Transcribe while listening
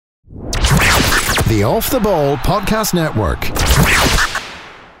The Off the Ball Podcast Network.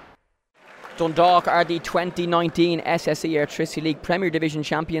 Dundalk are the 2019 SSE Airtricity League Premier Division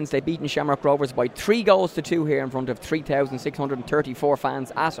champions. They've beaten Shamrock Rovers by 3-2 here in front of 3,634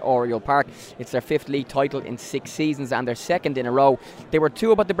 fans at Oriel Park. It's their 5th league title in 6 seasons and their 2nd in a row. They were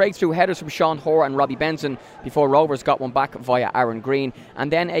 2 about the breakthrough headers from Sean Hoare and Robbie Benson before Rovers got one back via Aaron Green.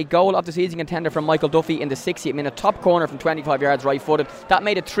 And then a goal of the season contender from Michael Duffy in the 60th minute, top corner from 25 yards right footed. That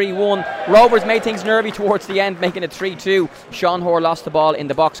made it 3-1. Rovers made things nervy towards the end, making it 3-2. Sean Hoare lost the ball in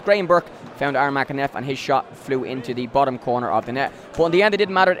the box. Graham Burke found Aaron McAneff and his shot flew into the bottom corner of the net. But in the end it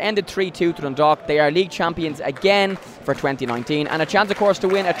didn't matter. It ended 3-2 to Dundalk. They are league champions again for 2019 and a chance of course to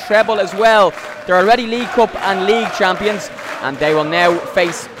win a treble as well. They're already League Cup and League champions and they will now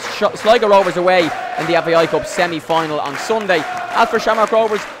face Sligo Rovers away in the FAI Cup semi-final on Sunday. As for Shamrock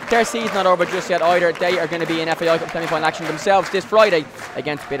Rovers, their season not over just yet either. They are going to be in FAI Cup semi-final action themselves this Friday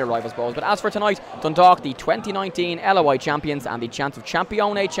against bitter rivals Bohs. But as for tonight, Dundalk, the 2019 LOI champions, and the chance of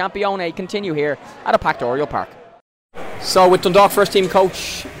Champione continue here at a packed Oriel Park. So with Dundalk first team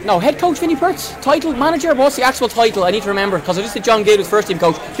coach, head coach Vinnie Perth, title manager, what's the actual title? I need to remember because I just said John Gill was first team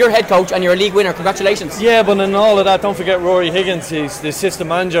coach. You're head coach and you're a league winner, congratulations. Yeah, but in all of that, don't forget Rory Higgins, he's the assistant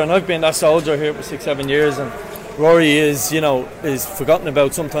manager and I've been that soldier here for 6-7 years and Rory is forgotten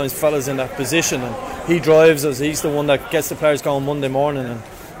about sometimes, fellas in that position, and he drives us. He's the one that gets the players going Monday morning,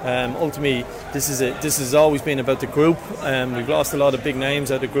 and ultimately this has always been about the group. We've lost a lot of big names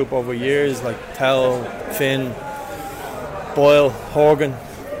out of the group over years, like Tell, Finn, Boyle, Horgan,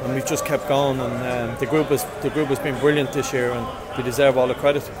 and we've just kept going. And the group has been brilliant this year, and we deserve all the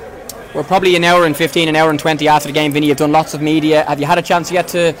credit. We're probably an hour and 15, an hour and 20 after the game. Vinny, you've done lots of media. Have you had a chance yet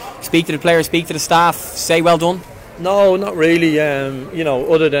to speak to the players, speak to the staff, say well done? No, not really.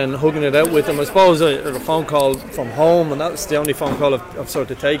 Other than hugging it out with them. I suppose a phone call from home, and that's the only phone call I've sort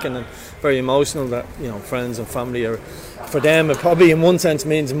of taken, and very emotional that friends and family are. For them, it probably in one sense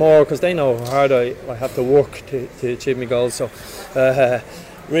means more because they know how hard I have to work to achieve my goals. So,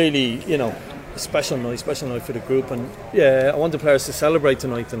 really, special night for the group, and I want the players to celebrate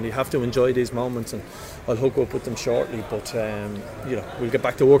tonight, and they have to enjoy these moments, and I'll hook up with them shortly. But we'll get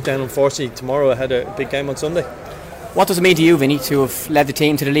back to work then. Unfortunately, tomorrow I had a big game on Sunday. What does it mean to you, Vinny, to have led the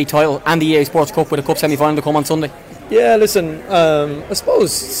team to the league title and the EA Sports Cup with a cup semi-final to come on Sunday? Yeah, listen, I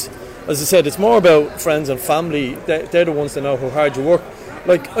suppose, as I said, it's more about friends and family. They're the ones that know how hard you work.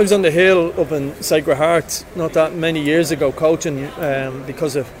 Like, I was on the hill up in Sacred Heart not that many years ago coaching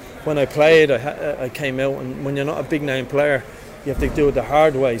because of when I played, I came out, and when you're not a big name player, you have to do it the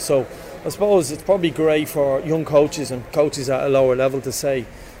hard way. So I suppose it's probably great for young coaches and coaches at a lower level to say,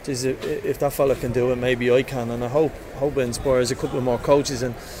 if that fella can do it, maybe I can. And I hope it inspires a couple of more coaches,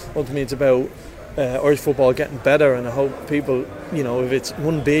 and ultimately it's about Irish football getting better. And I hope people, if it's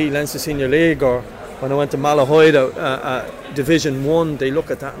 1B Leinster Senior League, or when I went to Malahide at Division 1, they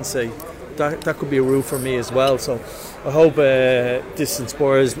look at that and say that could be a route for me as well. So I hope this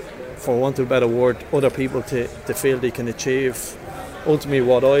inspires, for want of a better word, other people to feel they can achieve ultimately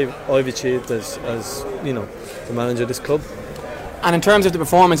what I've achieved as the manager of this club. And in terms of the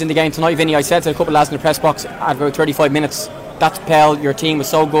performance in the game tonight, Vinny, I said to a couple of lads in the press box at about 35 minutes, that spell, your team was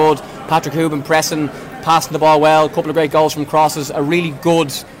so good. Patrick Hooban pressing, passing the ball well, a couple of great goals from crosses, a really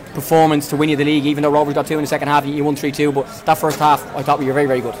good performance to win you the league, even though Rovers got 2 in the second half, you won 3-2, but that first half I thought we were very,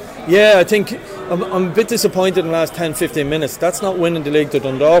 very good. Yeah, I think I'm a bit disappointed in the last 10-15 minutes. That's not winning the league the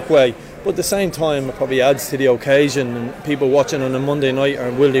Dundalk way, but at the same time it probably adds to the occasion, and people watching on a Monday night are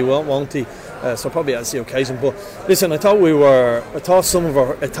will they, won't they? So probably that's the occasion. But listen, I thought some of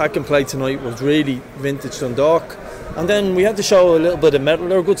our attacking play tonight was really vintage Dundalk, and then we had to show a little bit of mettle.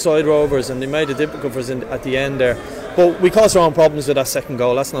 They're a good side, Rovers, and they made it difficult for us at the end there. But we caused our own problems with that second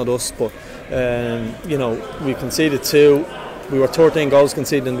goal. That's not us. But we conceded 2. We were 13 goals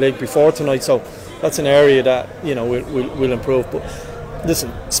conceded in the league before tonight, so that's an area that we'll improve. But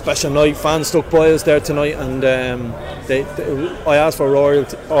listen, special night. Fans stuck by us there tonight, and I asked for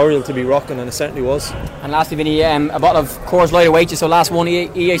Oriel to be rocking, and it certainly was. And lastly, Vinny, a bottle of Coors Light awaits you. So last one,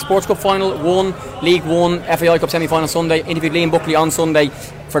 EA Sports Cup final, 1 League 1, FAI Cup semi-final Sunday. Interviewed Liam Buckley on Sunday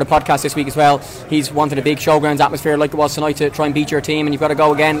for the podcast this week as well. He's wanted a big showgrounds atmosphere like it was tonight to try and beat your team, and you've got to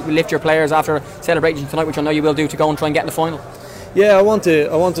go again, lift your players after celebrating tonight, which I know you will do, to go and try and get in the final. Yeah, I want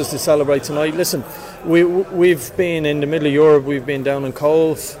us to celebrate tonight. Listen, we've been in the middle of Europe. We've been down in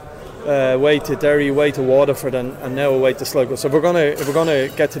Cove, way to Derry, way to Waterford, and now away to Sligo. So if we're gonna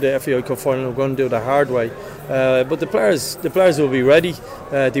get to the FAI Cup final, we're going to do it the hard way. But the players will be ready.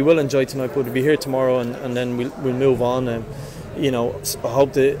 They will enjoy tonight, but they'll be here tomorrow, and then we'll move on. I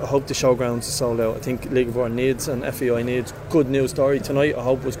hope the showgrounds are sold out. I think League of Ireland needs and FAI needs good news story tonight. I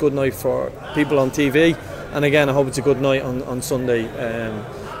hope it was a good night for people on TV, and again I hope it's a good night on Sunday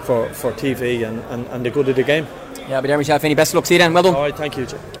for TV and the good of the game. Yeah, but there myself, any best of luck. See you then. Well done. All right, thank you,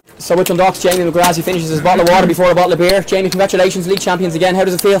 Jim. So with Dundalk's Jamie McGrath, finishes his bottle of water before a bottle of beer. Jamie, congratulations, league champions again. How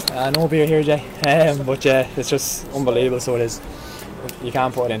does it feel? No beer here, Jay. But it's just unbelievable. So it is. You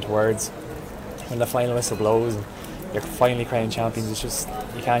can't put it into words. When the final whistle blows and you're finally crowned champions, it's just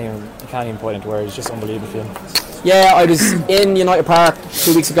you can't even put it into words. It's just unbelievable feeling. Yeah, I was in United Park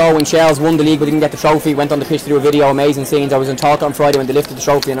 2 weeks ago when Shells won the league but didn't get the trophy. Went on the pitch to do a video, amazing scenes. I was in Talk on Friday when they lifted the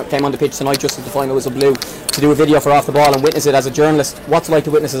trophy, and I came on the pitch tonight just as the final whistle blew to do a video for Off the Ball and witness it as a journalist. What's it like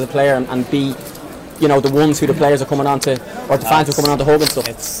to witness as a player and be, the ones who the players are coming on to, or the fans are coming on to hug and stuff?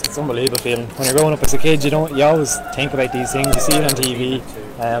 It's unbelievable feeling. When you're growing up as a kid, you always think about these things. You see it on TV.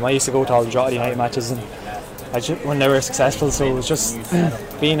 I used to go to all the Drogheda United matches and when they were successful, so it was just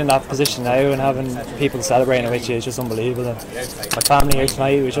being in that position now and having people celebrating with you is just unbelievable. And my family here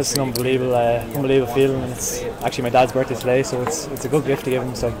tonight was just an unbelievable feeling, and it's actually my dad's birthday today, so it's a good gift to give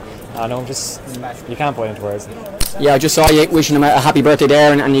him. So I know you can't put it into words. Yeah, I just saw you wishing him a happy birthday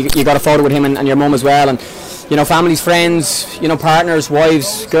there, and you got a photo with him and your mum as well, and families, friends, partners,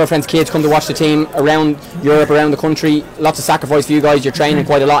 wives, girlfriends, kids come to watch the team around Europe, around the country. Lots of sacrifice for you guys. You're training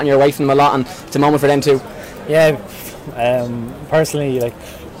quite a lot and you're away from them a lot, and it's a moment for them too. Yeah, personally,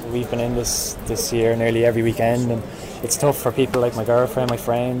 we've been in this year nearly every weekend, and it's tough for people like my girlfriend, my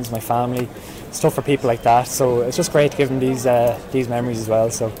friends, my family. It's tough for people like that, so it's just great to give them these memories as well.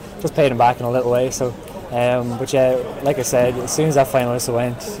 So just pay them back in a little way. So, but yeah, like I said, as soon as that final whistle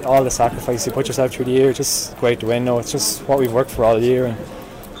went, all the sacrifice you put yourself through the year, it's just great to win. No, it's just what we've worked for all year, and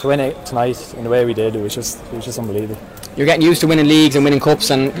to win it tonight in the way we did, it was just unbelievable. You're getting used to winning leagues and winning cups,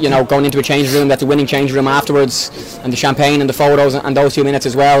 and going into a change room, that's a winning change room afterwards, and the champagne and the photos and those 2 minutes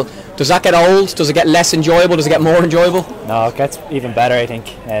as well. Does that get old? Does it get less enjoyable? Does it get more enjoyable? No, it gets even better, I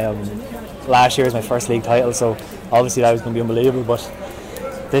think. Last year was my first league title, so obviously that was going to be unbelievable,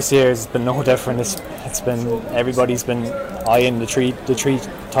 but this year has been no different. It's been, everybody's been eyeing the three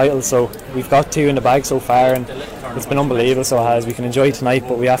titles, so we've got 2 in the bag so far, and it's been unbelievable. So as we can enjoy tonight,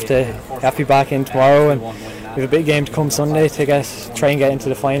 but we have to be back in tomorrow, and we have a big game to come Sunday to try and get into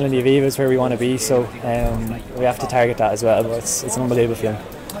the final in the Avivas where we want to be, so we have to target that as well. But it's an unbelievable feeling.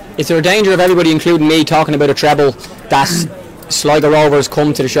 Is there a danger of everybody, including me, talking about a treble that Sligo Rovers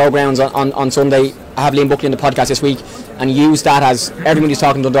come to the showgrounds on Sunday? I have Liam Buckley in the podcast this week, and use that as everybody's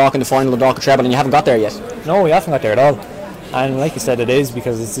talking Dundalk in the final, Dundalk a treble, and you haven't got there yet? No, we haven't got there at all. And like you said, it is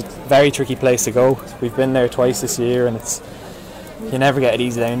because it's a very tricky place to go. We've been there twice this year, and you never get it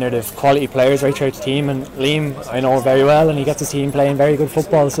easy down there. They have quality players right throughout the team, and Liam I know very well, and he gets his team playing very good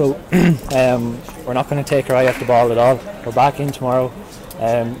football, so we're not going to take our eye off the ball at all. We're back in tomorrow,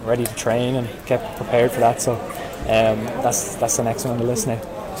 ready to train and get prepared for that, so that's the next one on the list now.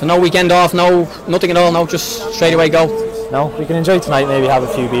 So no weekend off, nothing at all, no, just straight away go? No, we can enjoy tonight, maybe have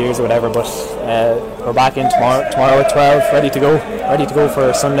a few beers or whatever, but we're back in tomorrow at 12, ready to go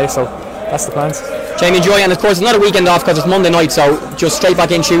for Sunday, so that's the plans. Jamie, enjoy, and of course it's not a weekend off because it's Monday night, so just straight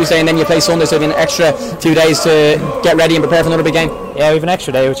back in Tuesday and then you play Sunday, so you have an extra 2 days to get ready and prepare for another big game. Yeah, we have an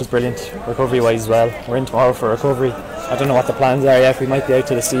extra day, which is brilliant, recovery wise as well. We're in tomorrow for recovery. I don't know what the plans are yet, we might be out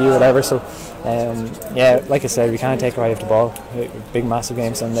to the sea or whatever, so yeah, like I said, we can't take our eye off the ball. Big massive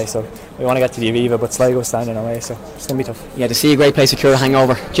game Sunday, so we want to get to the Aviva, but Sligo's standing our way, so it's going to be tough. Yeah, the sea, a great place to cure a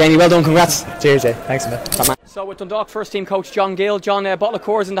hangover. Jamie, well done, congrats. Cheers, Jay, thanks a minute. So with Dundalk first team coach John Gill, John, bottle of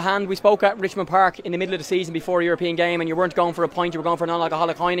Coors in the hand. We spoke at Richmond Park in the middle of the season before a European game, and you weren't going for a pint, you were going for a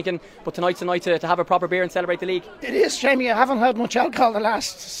non-alcoholic Heineken, but tonight's a night to have a proper beer and celebrate the league. It is, Jamie. I haven't had much alcohol the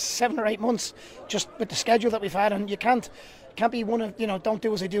last 7 or 8 months, just with the schedule that we've had, and you can't be one of, don't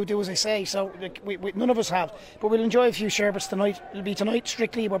do as I do as I say, so we none of us have, but we'll enjoy a few sherbets tonight. It'll be tonight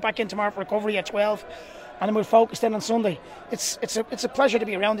strictly. We're back in tomorrow for recovery at 12, and then we'll focus then on Sunday. It's a pleasure to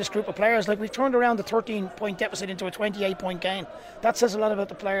be around this group of players. We've turned around the 13-point deficit into a 28-point gain. That says a lot about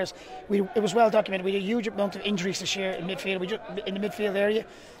the players. It was well documented. We had a huge amount of injuries this year in midfield. In the midfield area,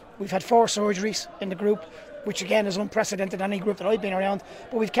 we've had 4 surgeries in the group, which again is unprecedented in any group that I've been around,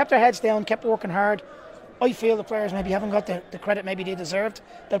 but we've kept our heads down, kept working hard. I feel the players maybe haven't got the credit maybe they deserved.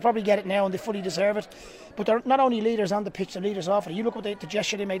 They'll probably get it now, and they fully deserve it. But they're not only leaders on the pitch, they're leaders off it. You look at the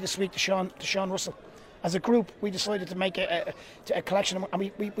gesture they made this week to Sean Russell. As a group, we decided to make a collection,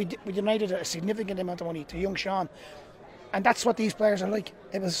 and we donated a significant amount of money to young Sean. And that's what these players are like.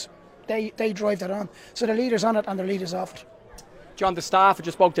 They drive that on. So they're leaders on it, and they're leaders off it. John, the staff, I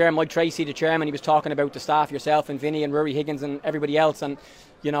just spoke there, Mike Tracy, the chairman, he was talking about the staff, yourself and Vinny and Rory Higgins and everybody else, and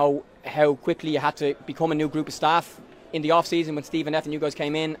how quickly you had to become a new group of staff. in the off-season when Stephen F and you guys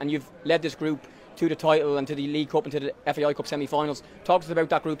came in, and you've led this group to the title and to the League Cup and to the FAI Cup semi-finals. Talk to us about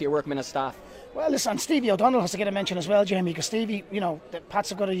that group you're working with as staff. Well, listen, Stevie O'Donnell has to get a mention as well, Jamie, because Stevie, the Pats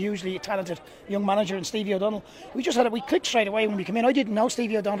have got a hugely talented young manager in Stevie O'Donnell. We clicked straight away when we came in. I didn't know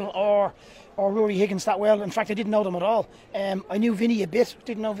Stevie O'Donnell or Rory Higgins that well. In fact, I didn't know them at all. I knew Vinny a bit,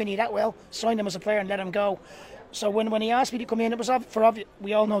 didn't know Vinny that well. Signed him as a player and let him go. So when he asked me to come in, it was for obvious.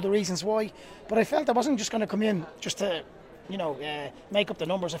 We all know the reasons why. But I felt I wasn't just going to come in just to make up the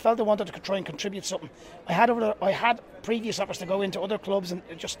numbers. I felt I wanted to try and contribute something. I had previous offers to go into other clubs, and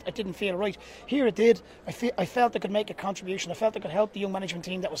it didn't feel right. Here it did. I felt I could make a contribution. I felt I could help the young management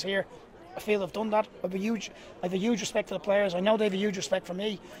team that was here. I feel I've done that. I have a huge respect for the players. I know they have a huge respect for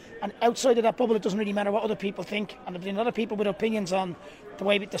me. And outside of that bubble, it doesn't really matter what other people think. And there've been other people with opinions on the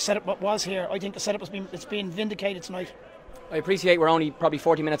way the setup was here. I think the setup it's been vindicated tonight. I appreciate we're only probably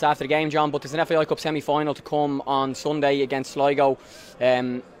 40 minutes after the game, John, but there's an FAI Cup semi-final to come on Sunday against Sligo.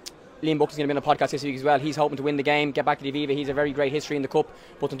 Liam Buckley's going to be on the podcast this week as well. He's hoping to win the game, get back to the Aviva. He's a very great history in the Cup.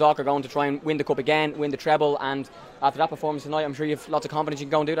 But Dundalk are going to try and win the Cup again, win the treble, and after that performance tonight, I'm sure you have lots of confidence you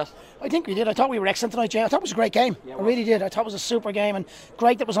can go and do that. I think we did. I thought we were excellent tonight, Jay. I thought it was a great game. Yeah, I really did. I thought it was a super game, and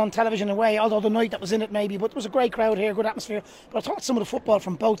great that it was on television in a way, although the night that was in it maybe. But there was a great crowd here, good atmosphere. But I thought some of the football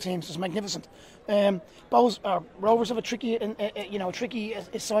from both teams was magnificent. Rovers have a tricky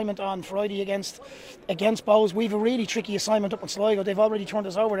assignment on Friday against Bows. We've a really tricky assignment up in Sligo. They've already turned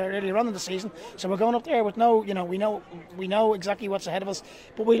us over there earlier on in the season, so we're going up there with we know exactly what's ahead of us.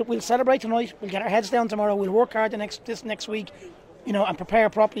 But we'll celebrate tonight. We'll get our heads down tomorrow. We'll work hard this next week, and prepare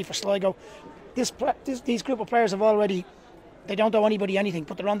properly for Sligo. These group of players have already. They don't owe anybody anything,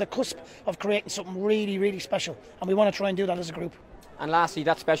 but they're on the cusp of creating something really, really special, and we want to try and do that as a group. And lastly,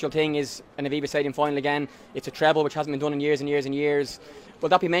 that special thing is an Aviva Stadium final again. It's a treble which hasn't been done in years and years and years. Will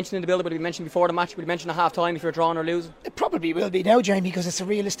that be mentioned in the build-up? Will it be mentioned before the match? Will it be mentioned at half-time if you're drawing or losing? It probably will be now, Jamie, because it's a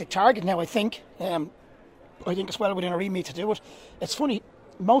realistic target now, I think. I think it's well within our remit to do it. It's funny,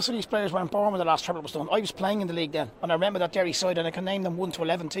 most of these players weren't born when the last treble was done. I was playing in the league then, and I remember that Derry side, and I can name them 1 to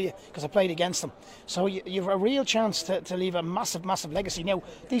 11 to you because I played against them. So you have a real chance to leave a massive, massive legacy. Now,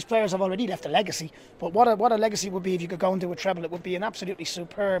 these players have already left a legacy, but what a legacy would be if you could go and do a treble. It would be an absolutely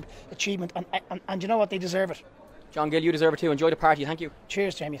superb achievement, and you know what? They deserve it. John Gill, you deserve it too. Enjoy the party. Thank you.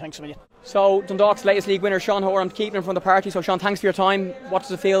 Cheers, Jamie. Thanks a million. So, Dundalk's latest league winner, Sean Horan, keeping him from the party. So, Sean, thanks for your time. What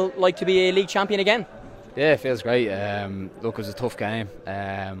does it feel like to be a league champion again? Yeah, it feels great. Look, it was a tough game.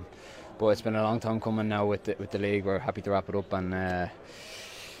 But it's been a long time coming now with the league. We're happy to wrap it up, and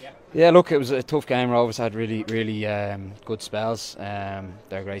look, it was a tough game. Rovers had really good spells. They're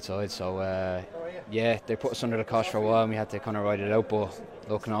a great side, so they put us under the cosh for a while and we had to kind of ride it out, but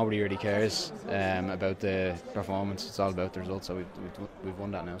look, nobody really cares about the performance. It's all about the results, so we've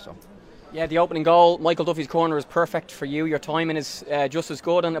won that now. So yeah, the opening goal, Michael Duffy's corner, is perfect for you. Your timing is just as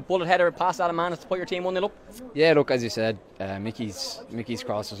good, and a bullet header past Adam Manus to put your team 1-0 up. Yeah, look, as you said, Mickey's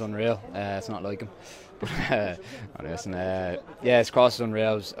cross was unreal. It's not like him, but his cross was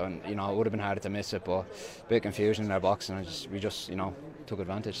unreal. And it would have been harder to miss it, but a bit of confusion in our box, and we just took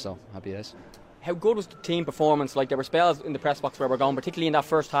advantage. So happy days. How good was the team performance? Like, there were spells in the press box where we're going, particularly in that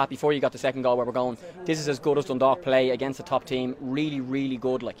first half before you got the second goal, where we're going, this is as good as Dundalk play against a top team. Really, really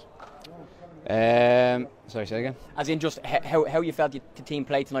good. Like. Sorry, say again? As in just how you felt the team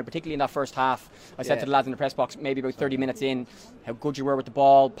played tonight, particularly in that first half. I said to the lads in the press box, maybe about 30 minutes in, how good you were with the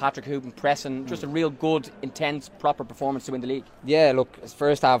ball, Patrick Hoopen pressing, just a real good, intense, proper performance to win the league. Yeah, look,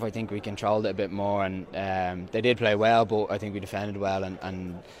 first half I think we controlled it a bit more, and they did play well, but I think we defended well,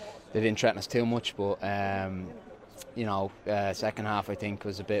 and they didn't threaten us too much. But second half I think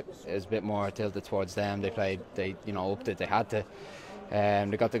was a bit more tilted towards them. They upped it. They had to.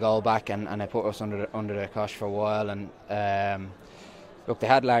 They got the goal back and they put us under the cosh for a while. And look, they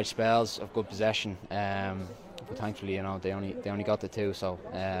had large spells of good possession, but thankfully, they only got the 2. So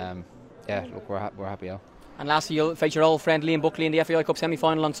look, we're happy out. And lastly, you'll face your old friend Liam Buckley in the FAI Cup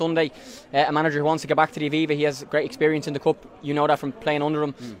semi-final on Sunday. A manager who wants to get back to the Aviva. He has great experience in the Cup. You know that from playing under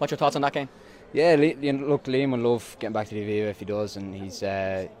him. What's your thoughts on that game? Yeah, look, Liam will love getting back to the Aviva if he does, and he's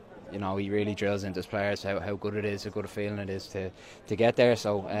he really drills into his players how good it is, how good a feeling it is to get there.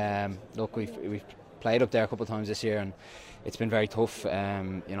 So look, we've played up there a couple of times this year, and it's been very tough.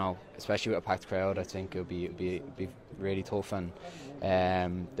 Especially with a packed crowd, I think it'll be really tough.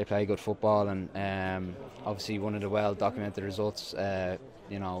 And they play good football, and obviously one of the well documented results,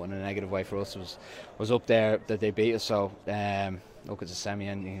 in a negative way for us was up there that they beat us. So look, it's a semi,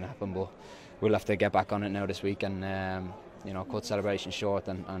 anything can happen, but we'll have to get back on it now this week and cut celebration short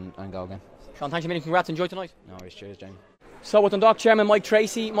and go again. Sean, thanks a million. Congrats. Enjoy tonight. No worries. Cheers, Jamie. So with Dundalk chairman Mike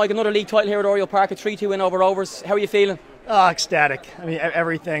Tracy, Mike, another league title here at Oriel Park, a 3-2 win over Rovers. How are you feeling? Ecstatic. I mean,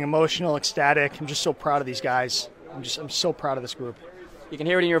 everything, emotional, ecstatic. I'm just so proud of these guys. I'm so proud of this group. You can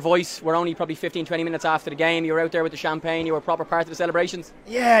hear it in your voice. We're only probably 15-20 minutes after the game. You were out there with the champagne. You were a proper part of the celebrations.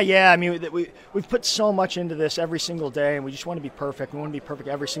 Yeah. I mean, we've put so much into this every single day, and we just want to be perfect. We want to be perfect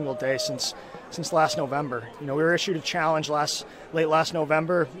every single day since last November. You know, we were issued a challenge late last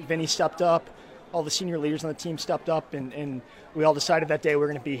November. Vinny stepped up. All the senior leaders on the team stepped up, and we all decided that day we were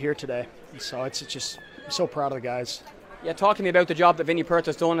going to be here today. And so it's just, I'm so proud of the guys. Yeah, talk to me about the job that Vinny Perth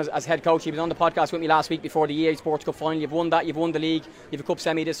has done as head coach. He was on the podcast with me last week before the EA Sports Cup final. You've won that, you've won the league, you've a cup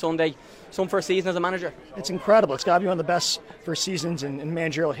semi this Sunday. Some first season as a manager? It's incredible. It's got to be one of the best first seasons in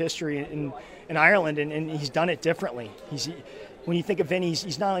managerial history in Ireland, and he's done it differently. When you think of Vinny,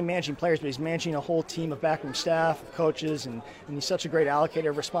 he's not only managing players, but he's managing a whole team of backroom staff, of coaches, and he's such a great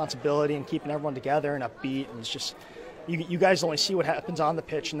allocator of responsibility and keeping everyone together and upbeat. And it's just, you guys only see what happens on the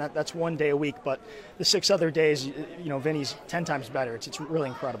pitch, and that's one day a week. But the 6 other days, you know, Vinny's 10 times better. It's really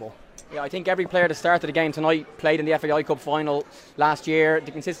incredible. Yeah, I think every player that started the game tonight played in the FAI Cup final last year.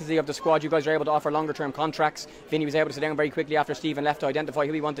 The consistency of the squad, you guys were able to offer longer term contracts. Vinny was able to sit down very quickly after Stephen left to identify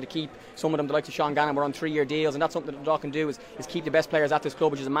who he wanted to keep. Some of them, the likes of Sean Gannon, were on 3-year deals, and that's something that the Dundalk can do is keep the best players at this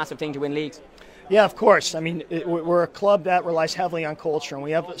club, which is a massive thing to win leagues. Yeah, of course. I mean, we're a club that relies heavily on culture, and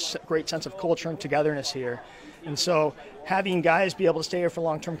we have a great sense of culture and togetherness here. And so having guys be able to stay here for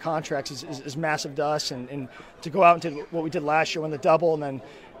long-term contracts is massive to us, and to go out and do what we did last year, win the double, and then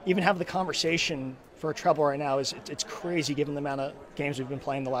even have the conversation for a treble right now it's crazy given the amount of games we've been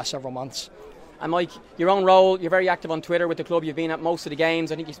playing the last several months. And Mike, your own role, you're very active on Twitter with the club. You've been at most of the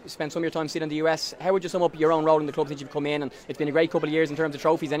games. I think you spent some of your time sitting in the US. How would you sum up your own role in the club since you've come in? And it's been a great couple of years in terms of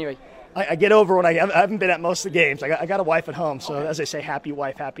trophies anyway. I get over when I haven't been at most of the games. I got a wife at home, so as they say, happy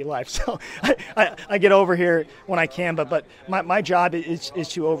wife, happy life. So I get over here when I can, but my job is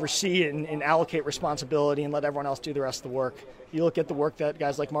to oversee and allocate responsibility and let everyone else do the rest of the work. You look at the work that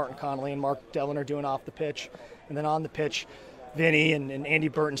guys like Martin Connolly and Mark Devlin are doing off the pitch, and then on the pitch, Vinny and Andy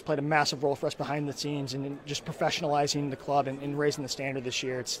Burton's played a massive role for us behind the scenes and just professionalizing the club and raising the standard this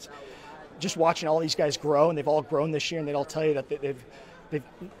year. It's just watching all these guys grow, and they've all grown this year, and they'd all tell you that they've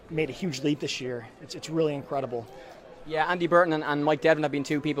made a huge leap this year. It's really incredible. Yeah, Andy Burton and Mike Devlin have been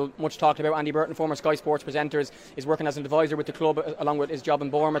two people much talked about. Andy Burton, former Sky Sports presenter, is working as an advisor with the club along with his job in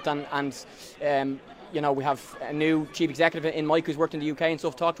Bournemouth, and you know, we have a new chief executive in Mike who's worked in the UK and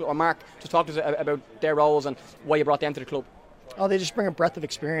stuff. Mark, just talk to us about their roles and why you brought them to the club. Oh, they just bring a breadth of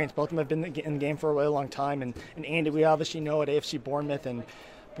experience. Both of them have been in the game for a really long time. And Andy, we obviously know at AFC Bournemouth. And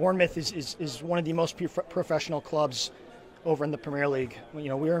Bournemouth is one of the most professional clubs over in the Premier League. You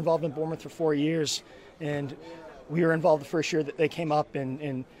know, we were involved in Bournemouth for 4 years. And we were involved the first year that they came up.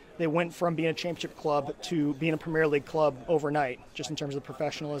 And they went from being a championship club to being a Premier League club overnight, just in terms of the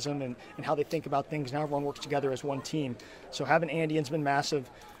professionalism and how they think about things. Now everyone works together as one team. So having Andy has been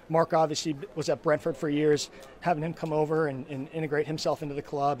massive. Mark obviously was at Brentford for years. Having him come over and integrate himself into the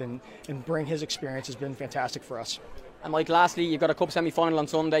club and bring his experience has been fantastic for us. And Mike, lastly, you've got a cup semi-final on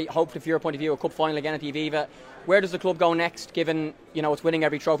Sunday. Hopefully, from your point of view, a cup final again at the Aviva. Where does the club go next, given, you know, it's winning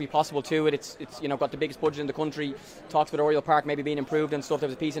every trophy possible to it? It's you know, got the biggest budget in the country. Talks about Oriel Park maybe being improved and stuff. There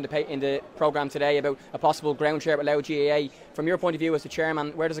was a piece in the programme today about a possible ground share with Louth GAA. From your point of view as the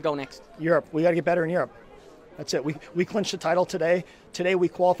chairman, where does it go next? Europe. We got to get better in Europe. That's it. We clinched the title today. Today we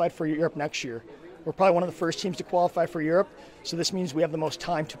qualified for Europe next year. We're probably one of the first teams to qualify for Europe, so this means we have the most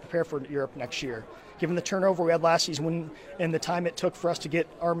time to prepare for Europe next year. Given the turnover we had last season and the time it took for us to get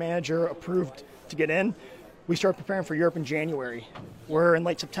our manager approved to get in, we started preparing for Europe in January. We're in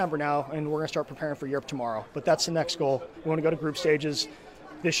late September now, and we're going to start preparing for Europe tomorrow. But that's the next goal. We want to go to group stages.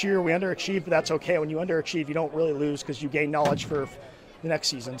 This year we underachieved, but that's okay. When you underachieve, you don't really lose because you gain knowledge for the next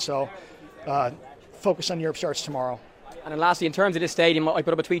season. So focus on Europe starts tomorrow. And then lastly, in terms of this stadium, I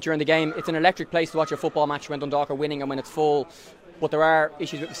put up a tweet during the game. It's an electric place to watch a football match when Dundalk are winning and when it's full. But there are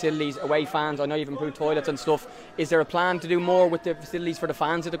issues with facilities, away fans. I know you've improved toilets and stuff. Is there a plan to do more with the facilities for the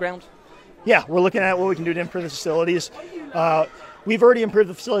fans of the ground? Yeah, we're looking at what we can do to improve the facilities. We've already improved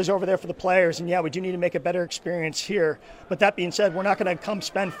the facilities over there for the players, and yeah, we do need to make a better experience here. But that being said, we're not going to come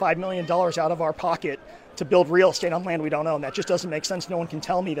spend $5 million out of our pocket to build real estate on land we don't own. That just doesn't make sense. No one can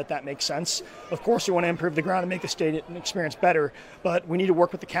tell me that makes sense. Of course, we want to improve the ground and make the stadium experience better, but we need to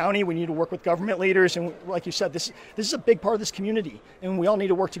work with the county. We need to work with government leaders, and like you said, this is a big part of this community, and we all need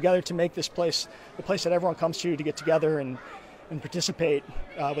to work together to make this place the place that everyone comes to get together and participate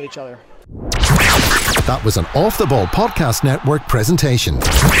with each other. That was an Off the Ball Podcast Network presentation.